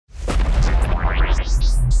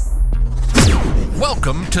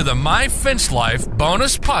Welcome to the My Fence Life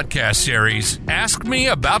bonus podcast series, Ask Me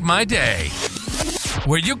About My Day,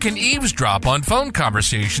 where you can eavesdrop on phone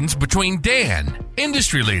conversations between Dan,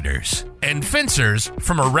 industry leaders, and fencers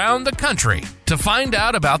from around the country to find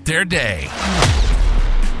out about their day.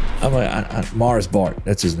 I'm like, Mars Bart,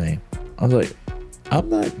 that's his name. I was like, I'm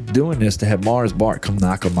not doing this to have Mars Bart come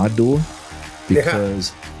knock on my door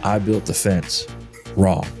because I built the fence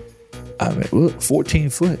wrong. I mean, look,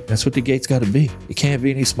 14 foot. That's what the gate's got to be. It can't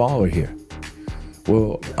be any smaller here.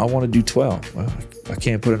 Well, I want to do 12. Well, I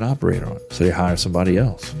can't put an operator on it. So they hire somebody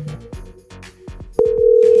else.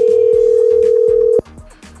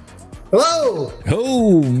 Hello.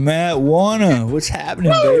 Oh, Matt Warner. What's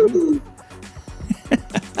happening, baby?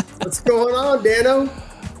 What's going on, Dano?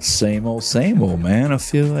 Same old, man. I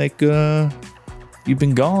feel like you've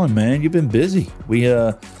been gone, man. You've been busy. We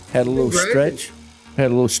had a little stretch.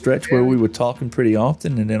 Where we were talking pretty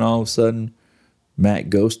often, and then all of a sudden Matt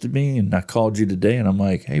ghosted me, and I called you today, and I'm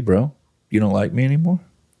like, hey, bro, you don't like me anymore?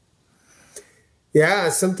 Yeah,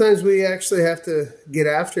 sometimes we actually have to get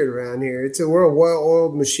after it around here. We're a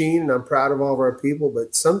well-oiled machine, and I'm proud of all of our people,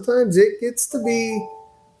 but sometimes it gets to be,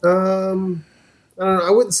 I don't know, I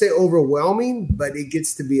wouldn't say overwhelming, but it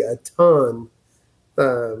gets to be a ton.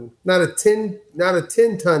 Not a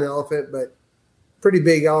 10-ton elephant, but pretty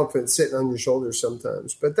big elephant sitting on your shoulders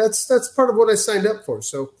sometimes. But that's part of what I signed up for.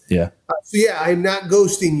 So yeah, I'm not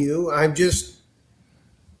ghosting you. I'm just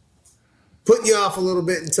putting you off a little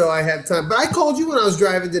bit until I have time. But I called you when I was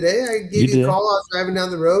driving today. I gave you a call. I was driving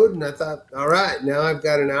down the road, and I thought, all right, now I've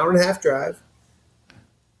got an hour and a half drive.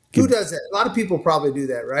 Who does that? A lot of people probably do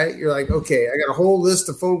that, right? You're like, okay, I got a whole list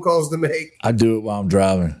of phone calls to make. I do it while I'm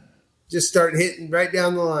driving. Just start hitting right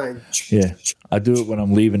down the line. Yeah, I do it when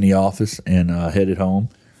I'm leaving the office and headed home,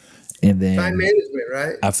 and then time management,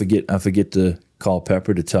 right? I forget to call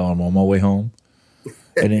Pepper to tell her I'm on my way home,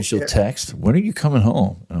 and then she'll text, "When are you coming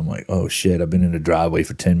home?" And I'm like, "Oh shit, I've been in the driveway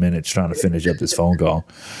for 10 minutes trying to finish up this phone call."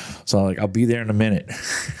 So I'm like, "I'll be there in a minute."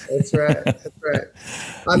 That's right.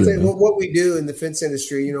 I'll tell you what we do in the fence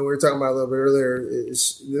industry. You know, we were talking about a little bit earlier.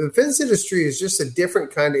 Is the fence industry is just a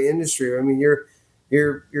different kind of industry. I mean,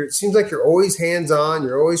 it seems like you're always hands-on.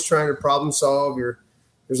 You're always trying to problem solve.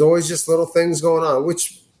 There's always just little things going on,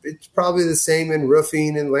 which it's probably the same in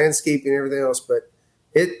roofing and landscaping and everything else. But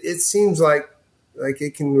it seems like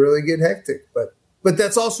it can really get hectic. But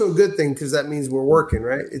that's also a good thing because that means we're working,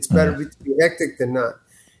 right? It's better to be hectic than not.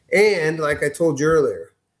 And like I told you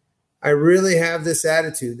earlier, I really have this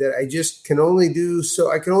attitude that I just can only do so.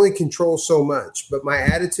 I can only control so much. But my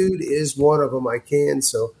attitude is one of them. I can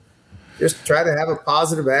so. Just try to have a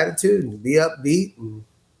positive attitude and be upbeat.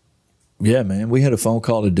 Yeah, man. We had a phone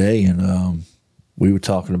call today, and we were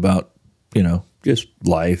talking about, just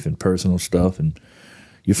life and personal stuff. And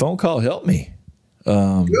your phone call helped me.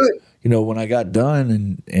 Good. When I got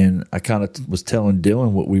done, and I kind of was telling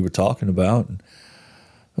Dylan what we were talking about, and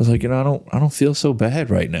I was like, I don't feel so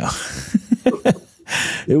bad right now.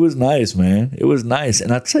 It was nice, man. It was nice.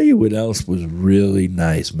 And I tell you what else was really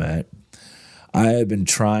nice, Matt. I have been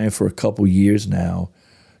trying for a couple years now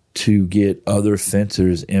to get other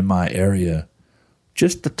fencers in my area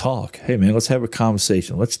just to talk. Hey, man, let's have a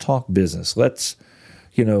conversation. Let's talk business. Let's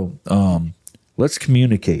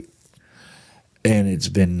communicate. And it's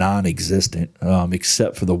been non-existent,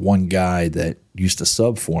 except for the one guy that used to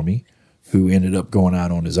sub for me who ended up going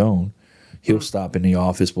out on his own. He'll stop in the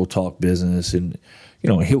office. We'll talk business. And,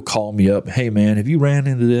 he'll call me up. Hey, man, have you ran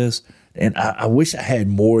into this? And I wish I had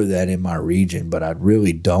more of that in my region, but I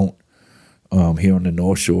really don't here on the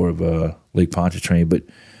North Shore of Lake Pontchartrain. But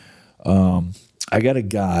I got a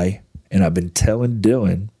guy, and I've been telling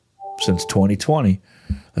Dylan since 2020,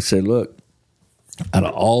 I said, look, out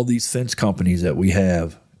of all these fence companies that we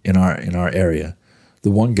have in our area,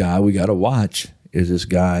 the one guy we got to watch is this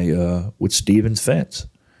guy with Stevens Fence.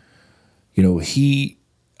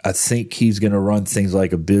 I think he's going to run things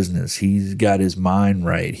like a business. He's got his mind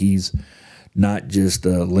right. He's not just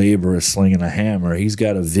a laborer slinging a hammer. He's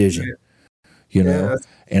got a vision,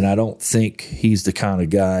 And I don't think he's the kind of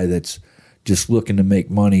guy that's just looking to make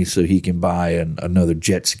money so he can buy another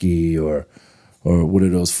jet ski or what are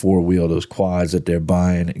those those quads that they're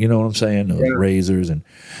buying. You know what I'm saying? Those razors.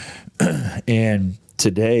 And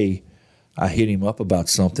today I hit him up about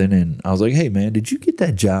something, and I was like, hey, man, did you get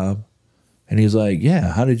that job? And he's like,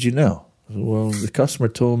 yeah, how did you know? I said, well, the customer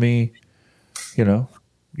told me,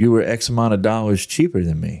 you were X amount of dollars cheaper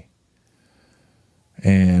than me.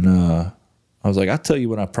 And I was like, I'll tell you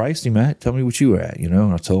what I priced him at. Tell me what you were at,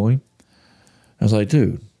 And I told him. I was like,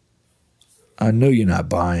 dude, I know you're not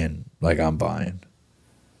buying like I'm buying.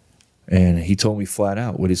 And he told me flat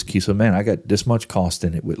out what his key. So, man, I got this much cost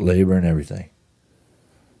in it with labor and everything.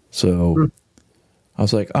 So I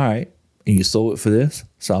was like, all right. And you sold it for this?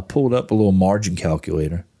 So I pulled up a little margin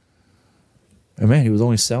calculator. And, man, he was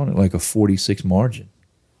only selling it like a 46 margin.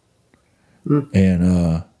 And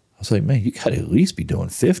I was like, man, you got to at least be doing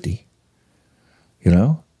 50. You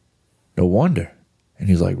know? No wonder. And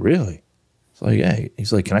he's like, really? It's like, yeah.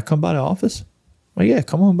 He's like, can I come by the office? I'm like, yeah,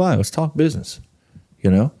 come on by. Let's talk business.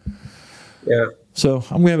 You know? Yeah. So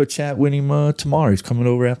I'm going to have a chat with him tomorrow. He's coming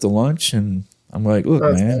over after lunch. And I'm like, look,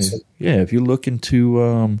 man, awesome. Yeah, if you're looking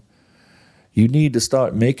to, you need to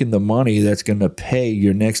start making the money that's going to pay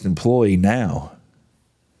your next employee now.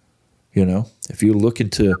 You know? If you're looking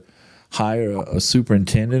to hire a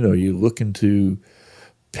superintendent or you're looking to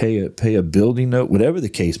pay a building note, whatever the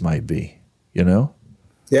case might be, you know?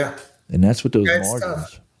 Yeah. And that's what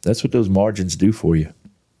that's what those margins do for you.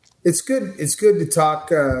 It's good. It's good to talk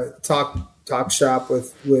shop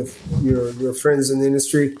with your friends in the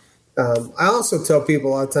industry. I also tell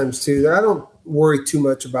people a lot of times too that I don't worry too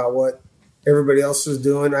much about what everybody else is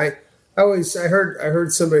doing. I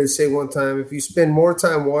heard somebody say one time, if you spend more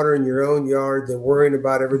time watering your own yard than worrying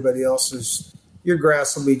about everybody else's, your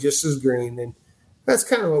grass will be just as green. And that's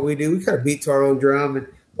kind of what we do. We kind of beat to our own drum, and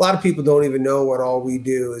a lot of people don't even know what all we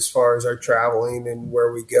do as far as our traveling and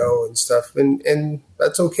where we go and stuff. And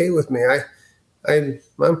that's okay with me.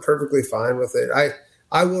 I'm perfectly fine with it.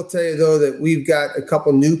 I will tell you though that we've got a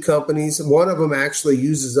couple new companies. One of them actually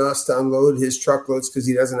uses us to unload his truckloads because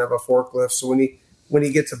he doesn't have a forklift. So when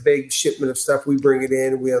he gets a big shipment of stuff, we bring it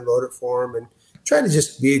in and we unload it for him and try to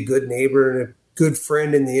just be a good neighbor and a good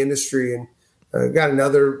friend in the industry. And got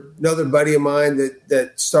another buddy of mine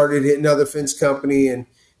that started another fence company, and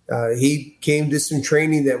he came to some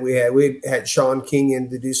training that we had. We had Sean King in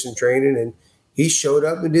to do some training, and he showed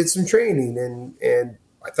up and did some training, and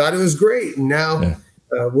I thought it was great. And now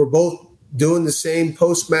we're both doing the same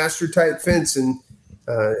postmaster type fence, and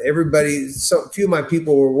a few of my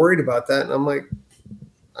people were worried about that, and I'm like,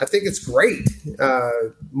 I think it's great.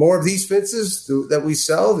 More of these fences that we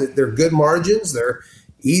sell, that they're good margins, they're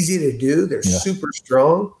easy to do, they're super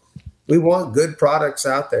strong. We want good products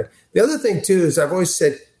out there. The other thing too is I've always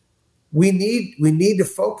said we need to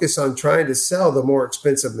focus on trying to sell the more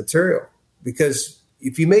expensive material, because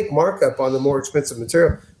if you make markup on the more expensive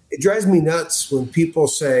material, it drives me nuts when people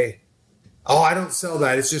say, "Oh, I don't sell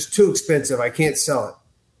that. It's just too expensive. I can't sell it."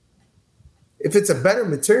 If it's a better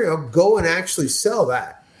material, go and actually sell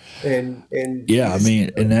that. And yeah, I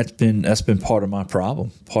mean, and that's been part of my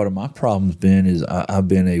problem. Part of my problem's been is I've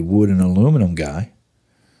been a wood and aluminum guy,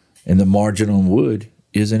 and the margin on wood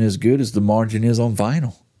isn't as good as the margin is on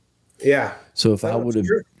vinyl. Yeah. So if I would have,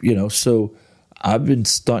 so I've been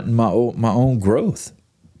stunting my own growth,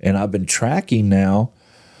 and I've been tracking now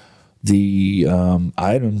the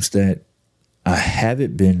items that I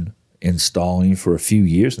haven't been installing for a few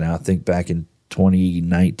years now. I think back in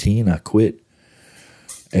 2019 I quit,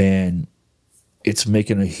 and it's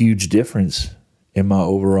making a huge difference in my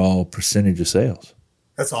overall percentage of sales.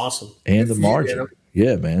 That's awesome. And the margin.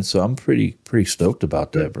 Yeah, man. So I'm pretty stoked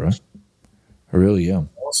about that, bro. I really am.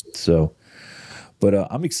 Awesome. So, but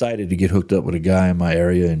I'm excited to get hooked up with a guy in my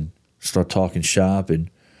area and start talking shop and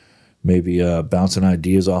maybe bouncing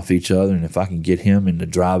ideas off each other. And if I can get him into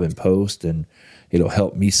driving post, and it'll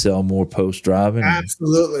help me sell more post driving.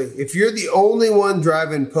 Absolutely. If you're the only one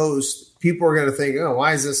driving post, people are going to think, "Oh,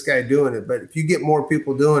 why is this guy doing it?" But if you get more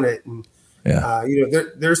people doing it, and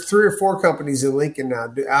there's 3 or 4 companies in Lincoln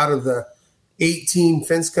now. Out of the 18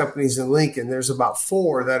 fence companies in Lincoln, there's about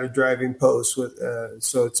 4 that are driving posts.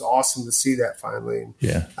 So it's awesome to see that finally.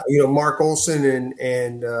 And, Mark Olson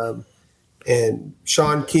and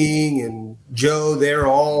Sean King and Joe, they're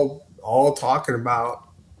all talking about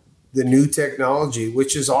the new technology,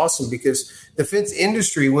 which is awesome, because the fence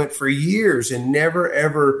industry went for years and never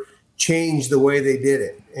ever changed the way they did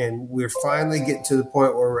it. And we're finally getting to the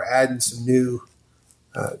point where we're adding some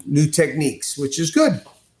new techniques, which is good.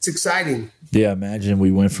 It's exciting. Yeah, imagine we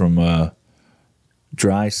went from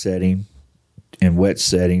dry setting and wet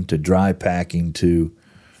setting to dry packing to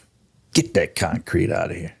get that concrete out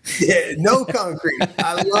of here. Yeah, no concrete.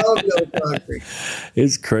 I love no concrete.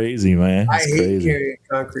 It's crazy, man. I hate carrying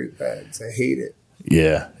concrete pads. I hate it.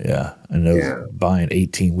 Yeah. I know buying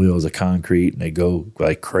 18 wheels of concrete, and they go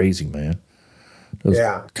like crazy, man.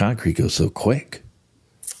 Concrete goes so quick.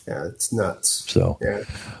 Yeah, it's nuts. So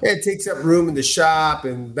it takes up room in the shop,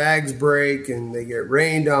 and bags break, and they get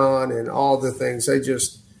rained on, and all the things.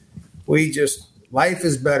 Life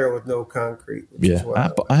is better with no concrete.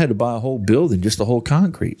 I had to buy a whole building just to hold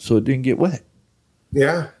concrete so it didn't get wet.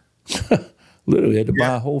 Yeah. Literally had to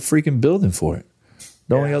buy a whole freaking building for it.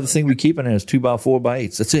 The only other thing we keep in there is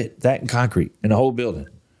 2x4x8s. That's it. That and concrete in the whole building.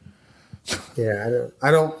 Yeah,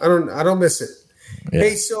 I don't miss it. Yeah.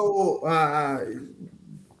 Hey, so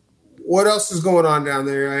what else is going on down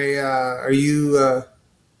there?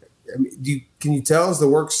 Can you tell, is the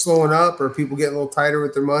work slowing up, or people getting a little tighter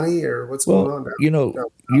with their money, or what's going on down there?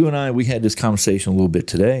 You and I, we had this conversation a little bit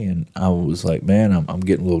today, and I was like, man, I'm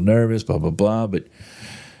getting a little nervous, blah, blah, blah. But,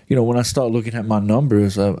 when I start looking at my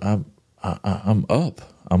numbers, I'm up.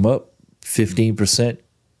 I'm up 15%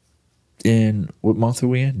 in, what month are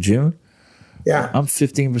we in? June? Yeah. I'm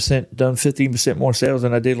 15% more sales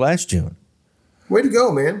than I did last June. Way to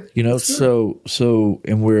go, man. So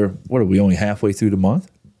and what are we, only halfway through the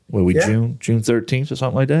month? What are we, June 13th or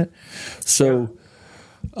something like that? So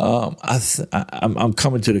I'm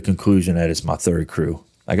coming to the conclusion that it's my third crew.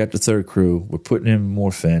 I got the third crew. We're putting in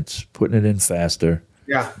more fence, putting it in faster.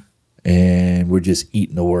 Yeah. And we're just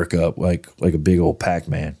eating the work up like a big old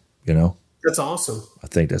Pac-Man, That's awesome. I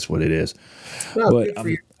think that's what it is. But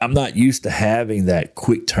I'm not used to having that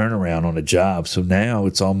quick turnaround on a job. So now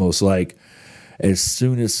it's almost like as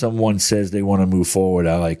soon as someone says they want to move forward,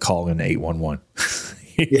 I like calling 811.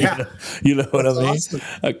 Yeah. You know what I mean? Awesome.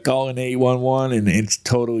 I call in 811 and it's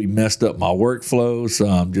totally messed up my workflow. So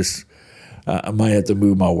I might have to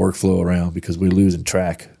move my workflow around because we're losing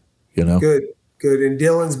track, Good. And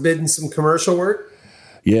Dylan's bidding some commercial work?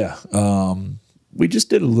 Yeah. We just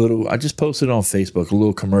did I just posted on Facebook a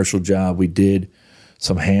little commercial job. We did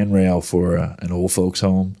some handrail for an old folks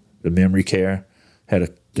home, the memory care. Had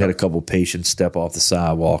a couple patients step off the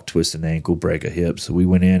sidewalk, twist an ankle, break a hip. So we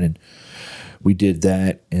went in and we did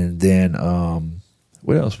that. And then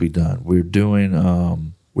what else we done? We're doing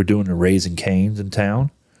the Raising Canes in town.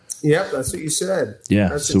 Yep, that's what you said. Yeah,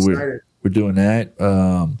 that's so exciting. we're doing that.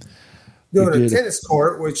 Doing a tennis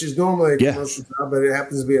court, which is normally a commercial job, but it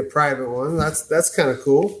happens to be a private one. That's kind of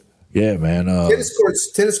cool. Yeah, man.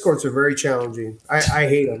 Tennis courts are very challenging. I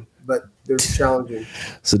hate them, but they're challenging.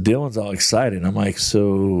 So Dylan's all excited. I'm like,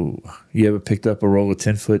 so you ever picked up a roll of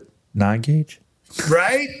 10-foot 9-gauge?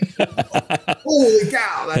 Right? Holy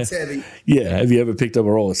cow, that's heavy. Yeah. Have you ever picked up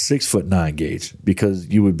a roll of 6-foot 9-gauge? Because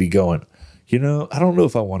you would be going, I don't know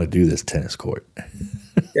if I want to do this tennis court.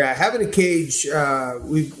 Yeah, having a cage,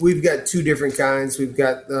 we've got two different kinds. We've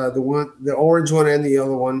got the orange one and the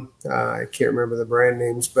yellow one. I can't remember the brand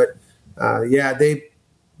names, but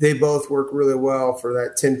they both work really well for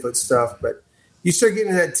that 10-foot stuff. But you start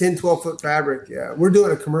getting that 10, 12-foot fabric. Yeah, we're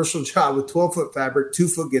doing a commercial job with 12-foot fabric. 2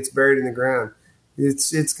 foot gets buried in the ground.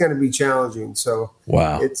 It's going to be challenging. So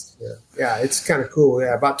wow, it's kind of cool.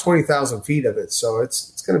 Yeah, about 20,000 feet of it. So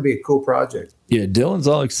it's going to be a cool project. Yeah, Dylan's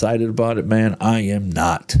all excited about it, man. I am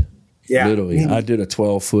not. Yeah, literally, I did a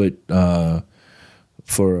 12-foot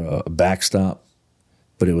for a backstop,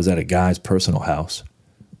 but it was at a guy's personal house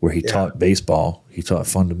where he taught baseball. He taught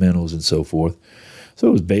fundamentals and so forth. So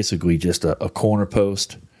it was basically just a corner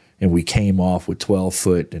post, and we came off with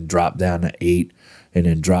 12-foot and dropped down to 8. And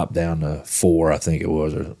then dropped down to 4, I think it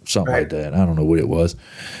was, or something like that. I don't know what it was.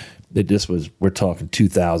 We're talking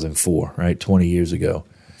 2004, right? 20 years ago.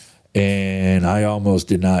 And I almost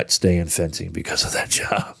did not stay in fencing because of that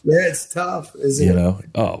job. Yeah, it's tough, isn't it?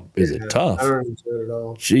 Is it tough? I don't enjoy it at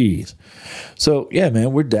all. Jeez. So, yeah,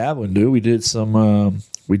 man, we're dabbling, dude. We did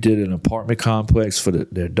we did an apartment complex for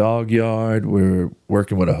their dog yard. We're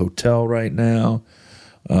working with a hotel right now.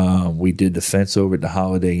 We did the fence over at the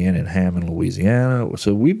Holiday Inn in Hammond, Louisiana.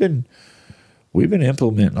 So we've been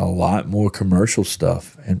implementing a lot more commercial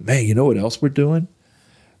stuff. And man, you know what else we're doing?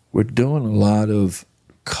 We're doing a lot of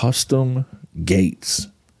custom gates.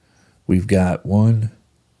 We've got 1,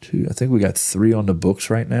 2, I think we got 3 on the books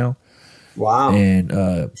right now. Wow.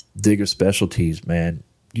 And Digger Specialties, man,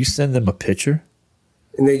 you send them a picture.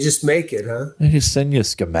 And they just make it, huh? They just send you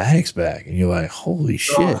schematics back. And you're like, holy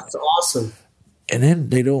shit. Oh, that's awesome. And then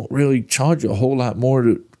they don't really charge you a whole lot more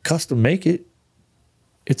to custom make it.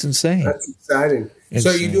 It's insane. That's exciting.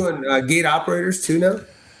 So you're doing gate operators too now?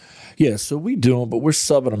 Yeah, so we do them, but we're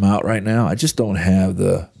subbing them out right now. I just don't have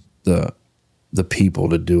the people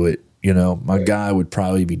to do it. My guy would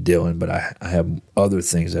probably be Dylan, but I have other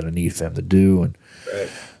things that I need for him to do. And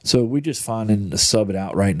so we're just finding to sub it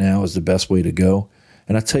out right now is the best way to go.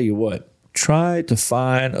 And I tell you what, try to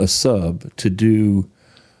find a sub to do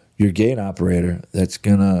your gate operator that's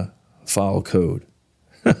going to follow code.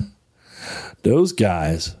 Those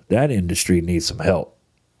guys, that industry needs some help.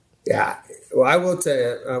 Yeah. Well, I will tell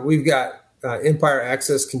you, we've got Empire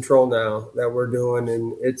Access Control now that we're doing,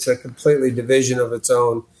 and it's a completely division of its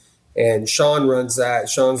own. And Sean runs that.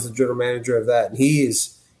 Sean's the general manager of that. And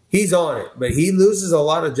he's he's on it, but he loses a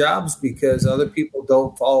lot of jobs because other people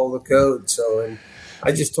don't follow the code. So, and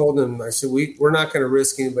I just told him, I said, we're not going to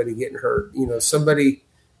risk anybody getting hurt. Somebody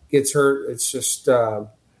gets hurt, it's just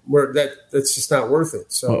that's just not worth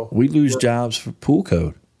it. So we lose jobs for pool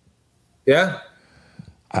code. Yeah.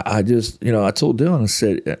 I just, I told Dylan, I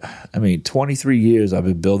said, 23 years I've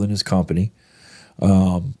been building this company.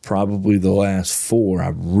 Probably the last 4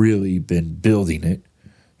 I've really been building it.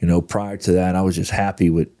 Prior to that, I was just happy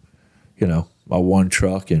with, my one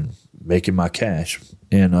truck and making my cash.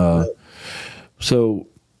 And so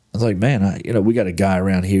I was like, man, we got a guy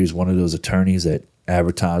around here who's one of those attorneys that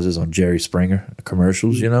advertises on Jerry Springer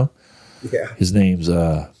commercials, Yeah. His name's,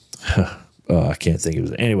 I can't think of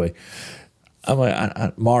his name. Anyway, I'm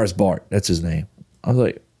like, Mars Bart, that's his name. I was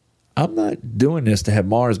like, I'm not doing this to have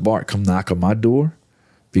Mars Bart come knock on my door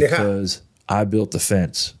because I built the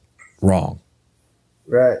fence wrong.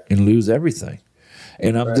 Right. And lose everything.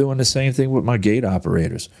 And I'm doing the same thing with my gate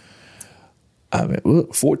operators.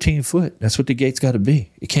 14 foot, that's what the gate's got to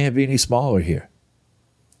be. It can't be any smaller here.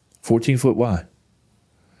 14 foot wide.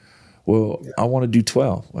 Well, I want to do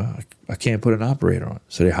 12. Well, I can't put an operator on it.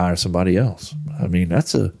 So they hire somebody else.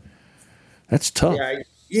 That's tough.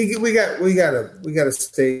 Yeah, we got to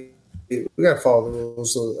stay. We got to follow the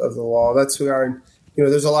rules of the law. That's who are. And,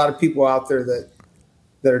 there's a lot of people out there that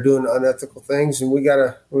are doing unethical things, and we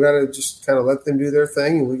gotta just kind of let them do their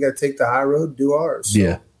thing, and we got to take the high road, do ours. So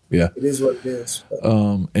yeah. It is what it is.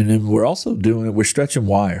 And then we're also we're stretching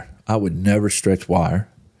wire. I would never stretch wire,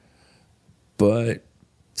 but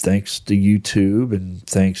thanks to YouTube and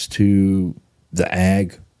thanks to the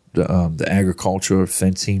agriculture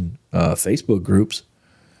fencing Facebook groups,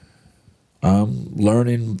 I'm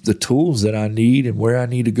learning the tools that I need and where I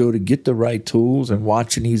need to go to get the right tools, and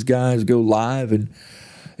watching these guys go live, and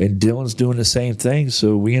Dylan's doing the same thing.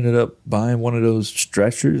 So we ended up buying one of those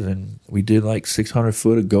stretchers, and we did like 600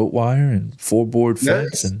 foot of goat wire and 4-board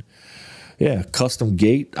fence, and custom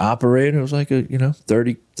gate operator. It was like a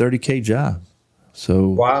 $30K job. So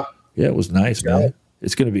wow, it was nice, man.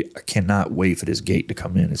 It's gonna be. I cannot wait for this gate to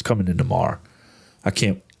come in. It's coming in tomorrow. I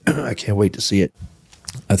can't wait to see it.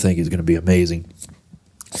 I think it's going to be amazing.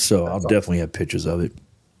 So I'll definitely have pictures of it.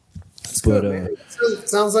 But it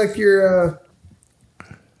sounds like you're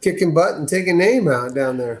kicking butt and taking name out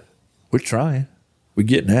down there. We're trying. We're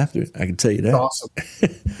getting after it. I can tell you that. Awesome.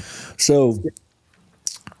 So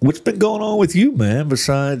what's been going on with you, man,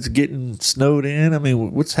 besides getting snowed in?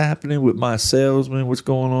 What's happening with my salesman? What's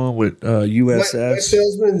going on with USS? My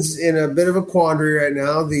salesman's in a bit of a quandary right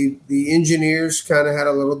now. The engineers kind of had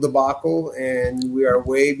a little debacle, and we are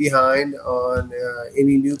way behind on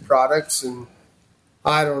any new products. And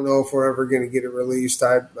I don't know if we're ever going to get it released.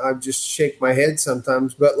 I just shake my head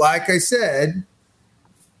sometimes. But like I said,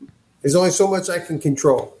 there's only so much I can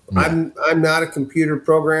control. Yeah. I'm not a computer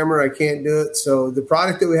programmer. I can't do it. So the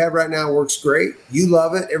product that we have right now works great. You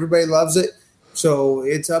love it. Everybody loves it. So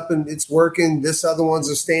it's up and it's working. This other one's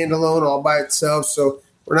a standalone all by itself. So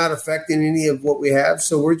we're not affecting any of what we have.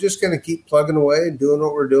 So we're just going to keep plugging away and doing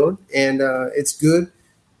what we're doing. And it's good.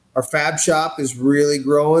 Our fab shop is really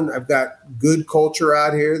growing. I've got good culture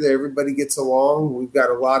out here that everybody gets along. We've got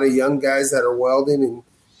a lot of young guys that are welding and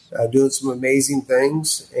doing some amazing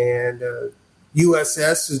things. And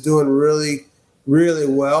USS is doing really, really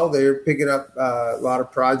well. They're picking up a lot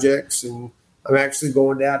of projects. And I'm actually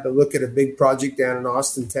going down to look at a big project down in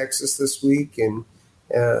Austin, Texas this week. And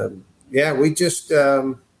we just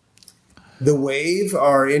the Wave,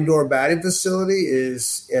 our indoor batting facility,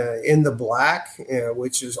 is in the black,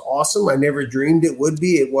 which is awesome. I never dreamed it would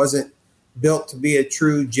be. It wasn't built to be a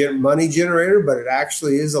true money generator, but it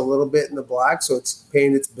actually is a little bit in the black, so it's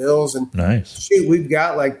paying its bills. And nice. Shoot, we've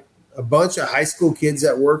got like a bunch of high school kids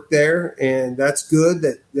that work there, and that's good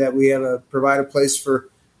that we have provide a place for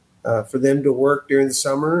them to work during the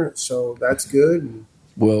summer. So that's good. And,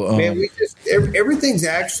 well, man, everything's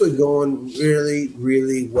actually going really,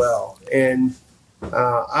 really well, and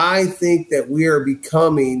I think that we are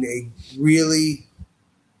becoming a really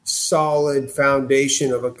solid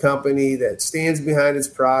foundation of a company that stands behind its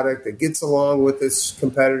product, that gets along with its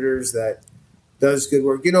competitors, that does good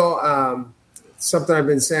work. Something I've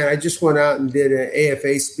been saying, I just went out and did an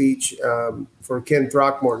AFA speech for Ken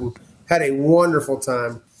Throckmorton, had a wonderful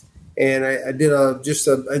time. And I did a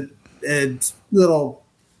little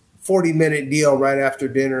 40-minute deal right after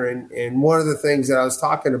dinner. And one of the things that I was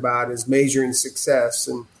talking about is measuring success.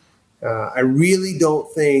 And I really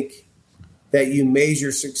don't think that you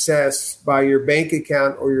measure success by your bank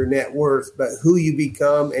account or your net worth, but who you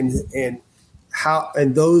become and how,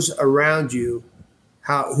 and those around you,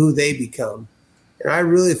 who they become. And I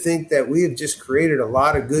really think that we have just created a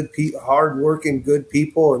lot of good, hardworking, good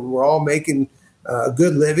people, and we're all making a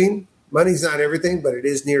good living. Money's not everything, but it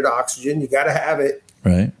is near to oxygen. You got to have it.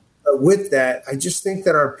 Right. But with that, I just think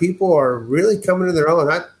that our people are really coming to their own.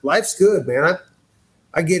 Life's good, man.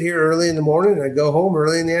 I get here early in the morning and I go home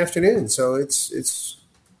early in the afternoon. So it's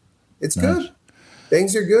nice. Good.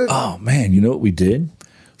 Things are good. Oh man, you know what we did?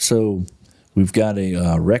 So we've got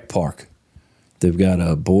a rec park. They've got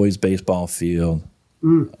a boys baseball field,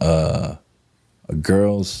 a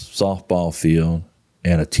girls softball field,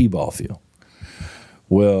 and a t-ball field.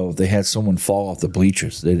 Well, they had someone fall off the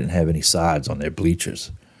bleachers. They didn't have any sides on their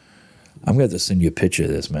bleachers. I'm going to send you a picture of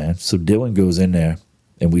this, man. So Dylan goes in there,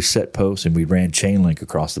 and we set posts, and we ran chain link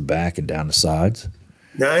across the back and down the sides.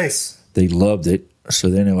 Nice. They loved it. So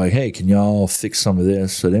then they're like, hey, can y'all fix some of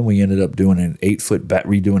this? So then we ended up doing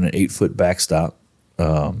redoing an 8-foot backstop.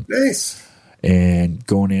 Nice. And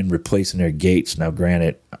going in, replacing their gates. Now,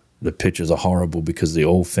 granted, the pictures are horrible because the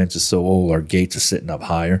old fence is so old, our gates are sitting up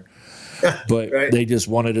higher. But right. They just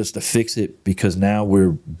wanted us to fix it because now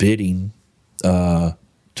we're bidding to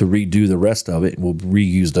redo the rest of it, and we'll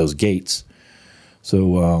reuse those gates.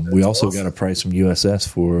 So we also awesome. Got a price from USS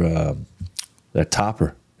for that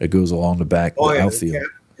topper that goes along the back outfield.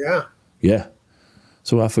 Yeah.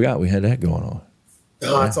 So I forgot we had that going on.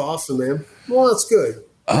 Oh, that's awesome, man. Well, that's good.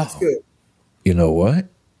 That's good. You know what?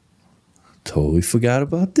 Totally forgot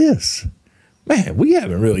about this. Man, we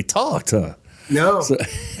haven't really talked, huh? No.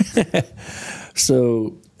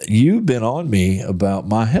 So you've been on me about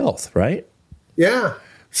my health, right? Yeah.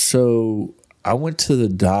 So I went to the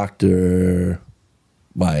doctor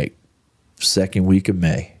like second week of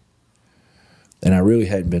May. And I really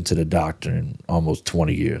hadn't been to the doctor in almost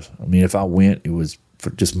 20 years. I mean, if I went, it was for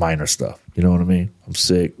just minor stuff. You know what I mean? I'm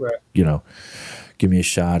sick, right. Give me a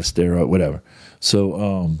shot, a steroid, whatever.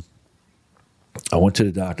 So I went to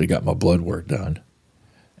the doctor, got my blood work done,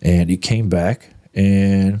 and he came back,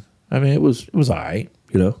 and I mean, it was all right,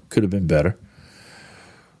 could have been better.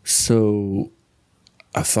 So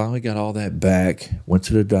I finally got all that back, went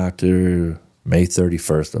to the doctor May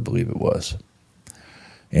 31st, I believe it was.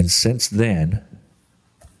 And since then,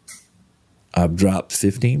 I've dropped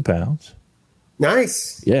 15 pounds.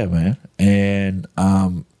 Nice. Yeah, man. And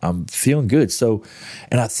I'm feeling good. So,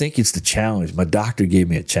 and I think it's the challenge. My doctor gave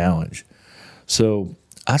me a challenge. So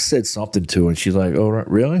I said something to her, and she's like, oh,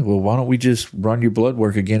 really? Well, why don't we just run your blood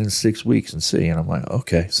work again in 6 weeks and see? And I'm like,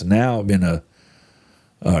 okay. So now I'm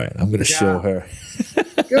all right, I'm going to show her.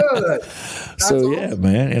 Good. So, yeah, awesome.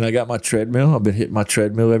 Man. And I got my treadmill. I've been hitting my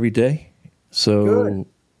treadmill every day. So, good.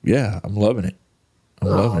 Yeah, I'm loving it. I'm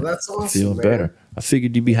loving it. That's awesome, I'm feeling man. better. I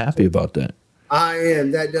figured you'd be happy about that. I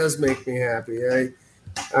am. That does make me happy.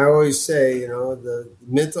 I always say, the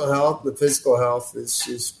mental health, the physical health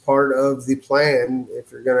is part of the plan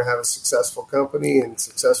if you're going to have a successful company and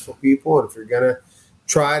successful people. And if you're going to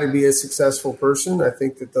try to be a successful person, I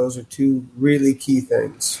think that those are two really key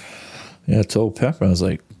things. Yeah, I told Pepper, I was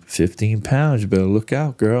like, 15 pounds, you better look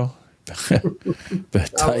out, girl.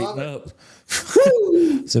 Better tighten up.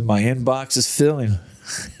 So my inbox is filling.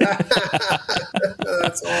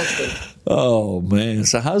 That's awesome. Oh man!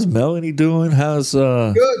 So how's Melanie doing? How's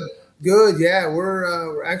Good. Yeah,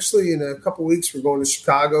 we're actually in a couple weeks. We're going to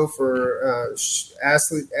Chicago for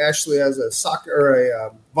Ashley has a soccer or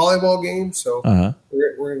a volleyball game. So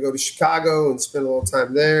we're going to go to Chicago and spend a little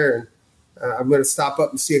time there. And I'm going to stop up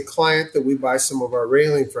and see a client that we buy some of our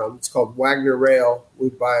railing from. It's called Wagner Rail. We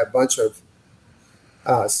buy a bunch of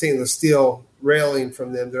stainless steel railing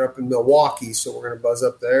from them. They're up in Milwaukee, so we're going to buzz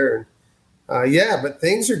up there. And but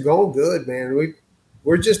things are going good, man.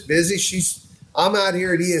 We're just busy. I'm out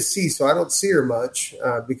here at ESC, so I don't see her much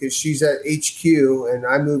because she's at HQ, and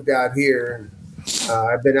I moved out here. And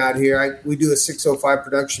I've been out here. We do a 6:05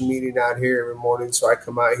 production meeting out here every morning, so I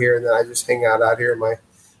come out here and then I just hang out here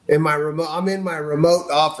in my remote. I'm in my remote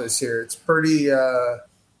office here. It's pretty.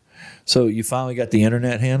 So you finally got the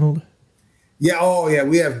internet handled? Yeah. Oh, yeah.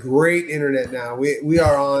 We have great internet now. We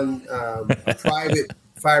are on private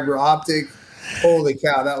fiber optic. Holy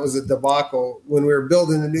cow, that was a debacle. When we were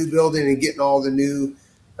building the new building and getting all the new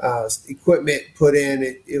equipment put in,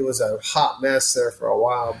 it was a hot mess there for a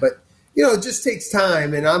while. But, it just takes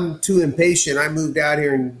time, and I'm too impatient. I moved out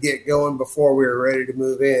here and get going before we were ready to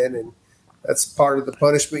move in, and that's part of the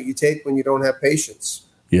punishment you take when you don't have patience.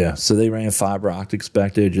 Yeah, so they ran fiber optics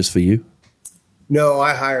back there just for you? No,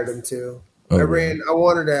 I hired them too. I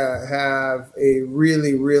wanted to have a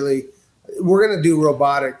really, really – we're going to do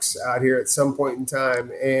robotics out here at some point in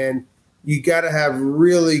time, and you got to have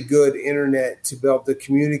really good internet to be able to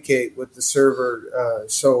communicate with the server.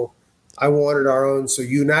 So I wanted our own. So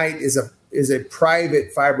Unite is a is a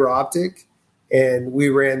private fiber optic, and we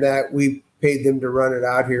ran that. We paid them to run it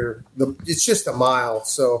out here. It's just a mile,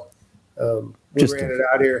 so we ran it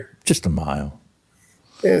out here. Just a mile.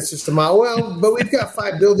 Yeah, it's just a mile. Well, but we've got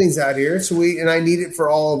 5 buildings out here, so I need it for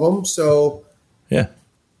all of them. So yeah,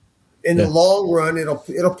 in the long run,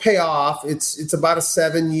 it'll pay off. It's about a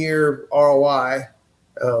 7-year ROI.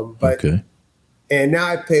 Okay. And now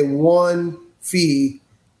I pay one fee,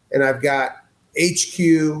 and I've got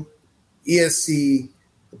HQ, ESC,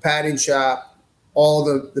 the padding shop, all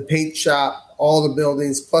the paint shop, all the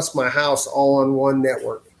buildings, plus my house, all on one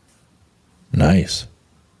network. Nice.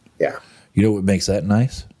 Yeah. You know what makes that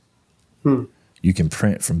nice? You can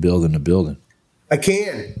print from building to building. I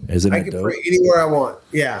can. Isn't it I can dope? print anywhere I want.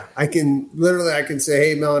 Yeah. I can say,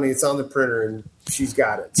 hey, Melanie, it's on the printer, and she's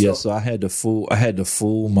got it. So. Yeah, so I had to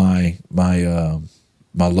fool my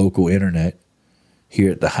local internet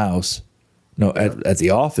here at the house. No, at the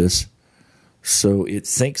office. So it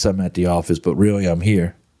thinks I'm at the office, but really I'm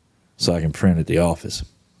here, so I can print at the office.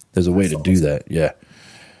 There's a way to do that, yeah.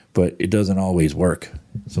 But it doesn't always work.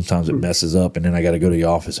 Sometimes it messes up, and then I got to go to the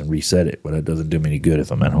office and reset it. But it doesn't do me any good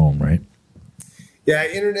if I'm at home, right? Yeah,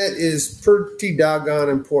 internet is pretty doggone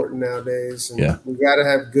important nowadays. And we got to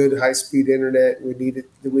have good high-speed internet. We need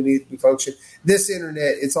it to function. This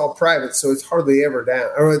internet, it's all private, so it's hardly ever down.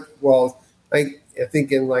 I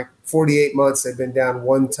think in like 48 months they've been down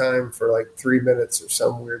one time for like 3 minutes or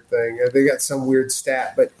some weird thing. They got some weird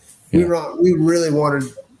stat, but we really wanted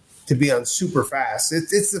to be on super fast.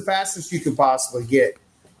 It's the fastest you could possibly get.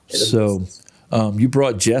 So you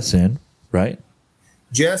brought Jess in, right?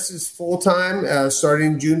 Jess is full-time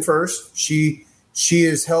starting June 1st. She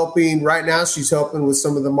is helping right now. She's helping with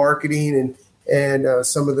some of the marketing and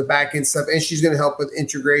some of the back-end stuff, and she's going to help with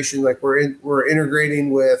integration. Like we're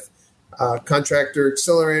integrating with Contractor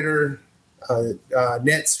Accelerator,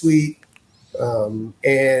 NetSuite,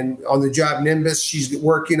 and on the job Nimbus, she's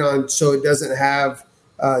working on so it doesn't have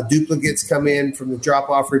duplicates come in from the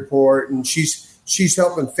drop-off report, and she's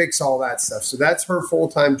helping fix all that stuff. So that's her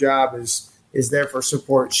full-time job is there for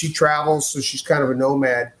support. She travels, so she's kind of a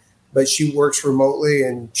nomad, but she works remotely,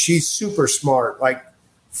 and she's super smart, like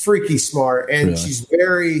freaky smart, and she's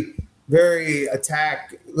very, very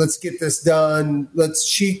attack. Let's get this done.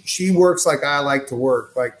 She works like I like to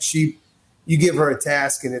work. Like you give her a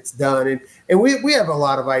task and it's done. And we have a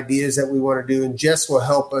lot of ideas that we want to do, and Jess will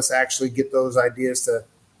help us actually get those ideas to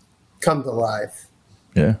come to life.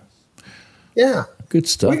 Yeah. Yeah. Good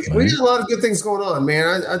stuff. We got a lot of good things going on,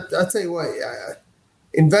 man. I tell you what,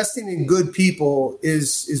 investing in good people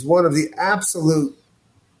is one of the absolute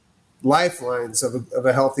lifelines of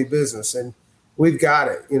a healthy business, and we've got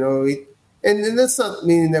it. And that's not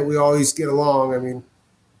meaning that we always get along. I mean,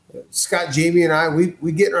 Scott, Jamie, and I,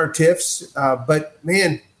 we get in our tiffs, but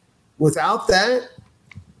man, without that,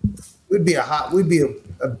 we'd be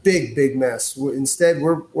a big mess. Instead,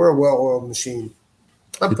 we're a well-oiled machine.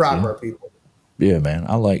 I'm proud of our people. Yeah, man.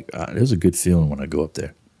 It was a good feeling when I go up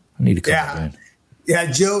there. I need to come again.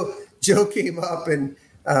 Yeah, Joe came up, and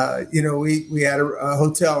we had a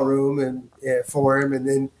hotel room and for him, and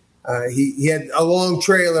then he had a long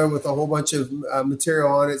trailer with a whole bunch of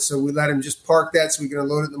material on it, so we let him just park that so we can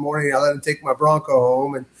unload it in the morning. I let him take my Bronco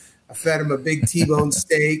home, and I fed him a big T-bone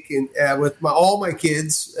steak and with all my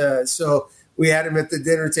kids. So we had him at the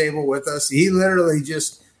dinner table with us. He literally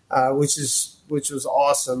just, which was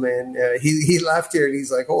awesome, and he left here and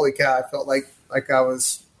he's like, "Holy cow! I felt like I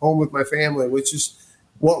was home with my family," which is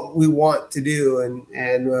what we want to do. And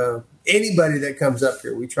anybody that comes up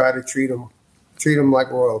here, we try to treat them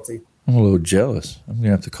like royalty. I'm a little jealous. I'm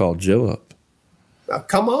gonna have to call Joe up.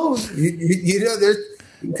 Come on, you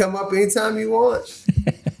can come up anytime you want.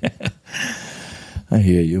 I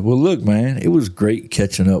hear you. Well, look, man, it was great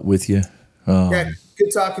catching up with you. Yeah,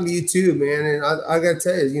 good talking to you too, man. And I got to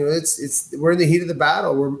tell you, it's we're in the heat of the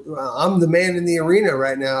battle. I'm the man in the arena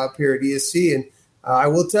right now up here at ESC, and I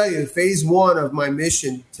will tell you, phase 1 of my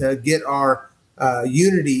mission to get our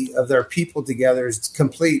unity of their people together is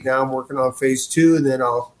complete. Now I'm working on phase 2, and then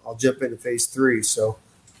I'll jump into phase 3. So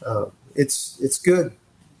it's good.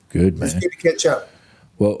 Good, man. It's good to catch up.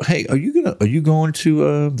 Well, hey, are you going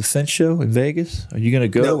to the Fence Show in Vegas? Are you gonna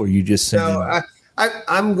go, or are you just sending? No,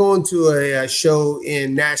 I'm going to a show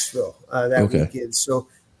in Nashville that weekend. So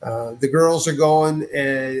the girls are going,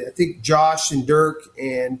 and I think Josh and Dirk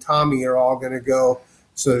and Tommy are all going to go.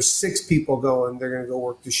 So there's 6 people going. They're going to go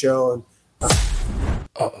work the show. And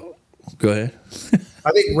go ahead.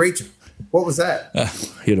 I think Rachel. What was that?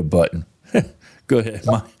 Hit a button. Go ahead.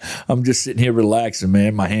 I'm just sitting here relaxing,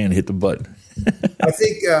 man. My hand hit the button. I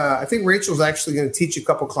think Rachel's actually going to teach a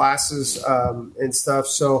couple classes and stuff.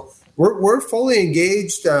 So we're fully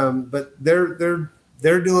engaged, but they're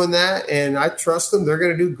doing that, and I trust them. They're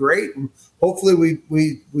going to do great, and hopefully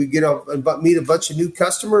we get up and meet a bunch of new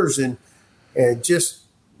customers and just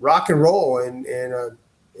rock and roll, and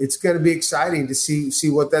it's going to be exciting to see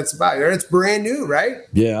what that's about. And it's brand new, right?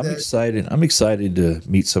 Yeah, I'm excited. I'm excited to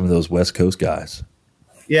meet some of those West Coast guys.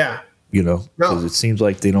 Yeah, because it seems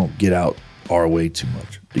like they don't get out our way too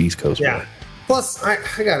much, the East Coast way. Plus, I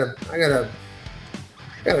got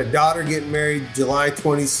a daughter getting married July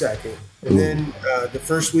 22nd. And then the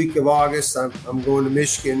first week of August, I'm going to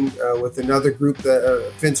Michigan with another group,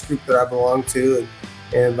 a fence group that I belong to.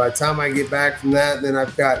 And by the time I get back from that, then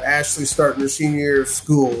I've got Ashley starting her senior year of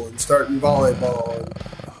school and starting volleyball. And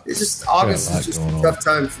it's just August is just a tough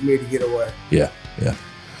time for me to get away. Yeah. All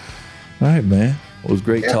right, man. Well, it was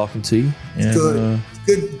great talking to you. And,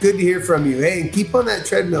 good to hear from you. Hey, and keep on that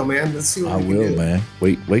treadmill, man. Let's see what we can do. I will, man.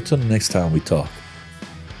 Wait till the next time we talk.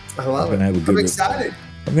 I love it. I'm excited.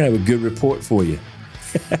 I'm going to have a good report for you.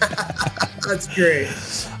 That's great.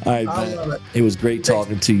 All right, man. I love it. It was great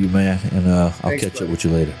talking to you, man. And I'll catch up with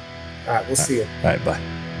you later. All right, we'll see you. All right, bye.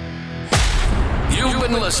 You've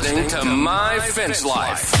been listening to My Fence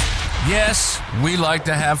Life. Yes, we like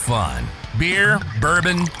to have fun. Beer,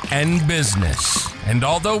 bourbon, and business. And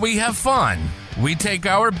although we have fun, we take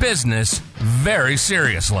our business very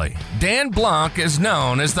seriously. Dan Blanc is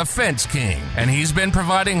known as the Fence King, and he's been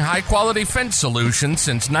providing high-quality fence solutions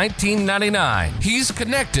since 1999. He's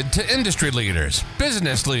connected to industry leaders,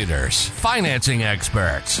 business leaders, financing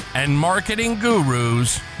experts, and marketing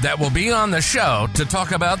gurus that will be on the show to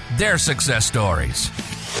talk about their success stories.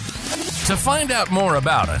 To find out more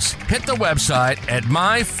about us, hit the website at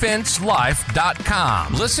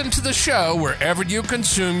myfencelife.com. Listen to the show wherever you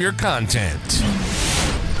consume your content.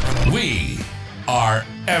 We are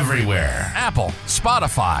everywhere. Apple,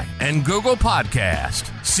 Spotify, and Google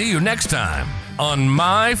Podcast. See you next time on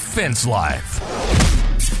My Fence Life.